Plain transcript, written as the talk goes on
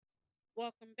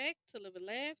Welcome back to Live and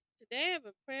Laugh. Today I have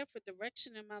a prayer for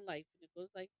direction in my life, and it goes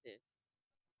like this.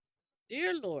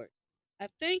 Dear Lord, I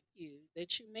thank you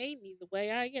that you made me the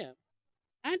way I am.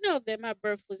 I know that my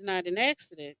birth was not an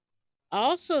accident. I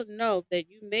also know that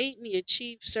you made me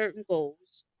achieve certain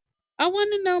goals. I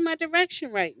want to know my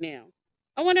direction right now.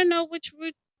 I want to know which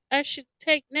route I should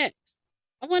take next.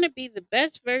 I want to be the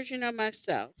best version of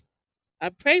myself. I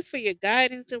pray for your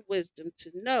guidance and wisdom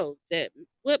to know that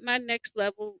what my next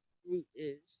level route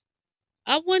is.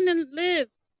 I want to live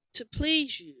to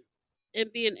please you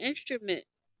and be an instrument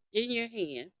in your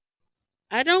hand.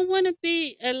 I don't want to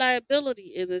be a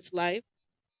liability in this life.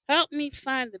 Help me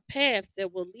find the path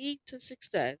that will lead to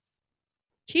success.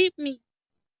 Keep me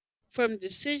from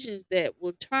decisions that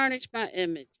will tarnish my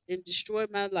image and destroy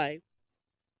my life.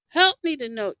 Help me to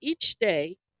know each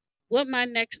day what my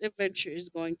next adventure is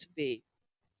going to be.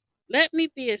 Let me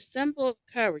be a symbol of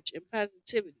courage and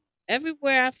positivity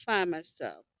everywhere I find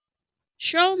myself.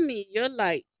 Show me your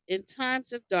light in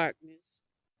times of darkness.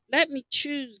 Let me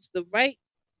choose the right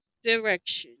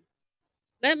direction.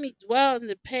 Let me dwell in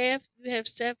the path you have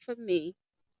set for me.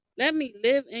 Let me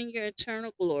live in your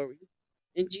eternal glory.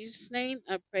 In Jesus' name,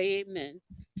 I pray, amen.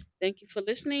 Thank you for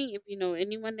listening. If you know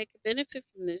anyone that could benefit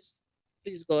from this,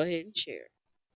 please go ahead and share.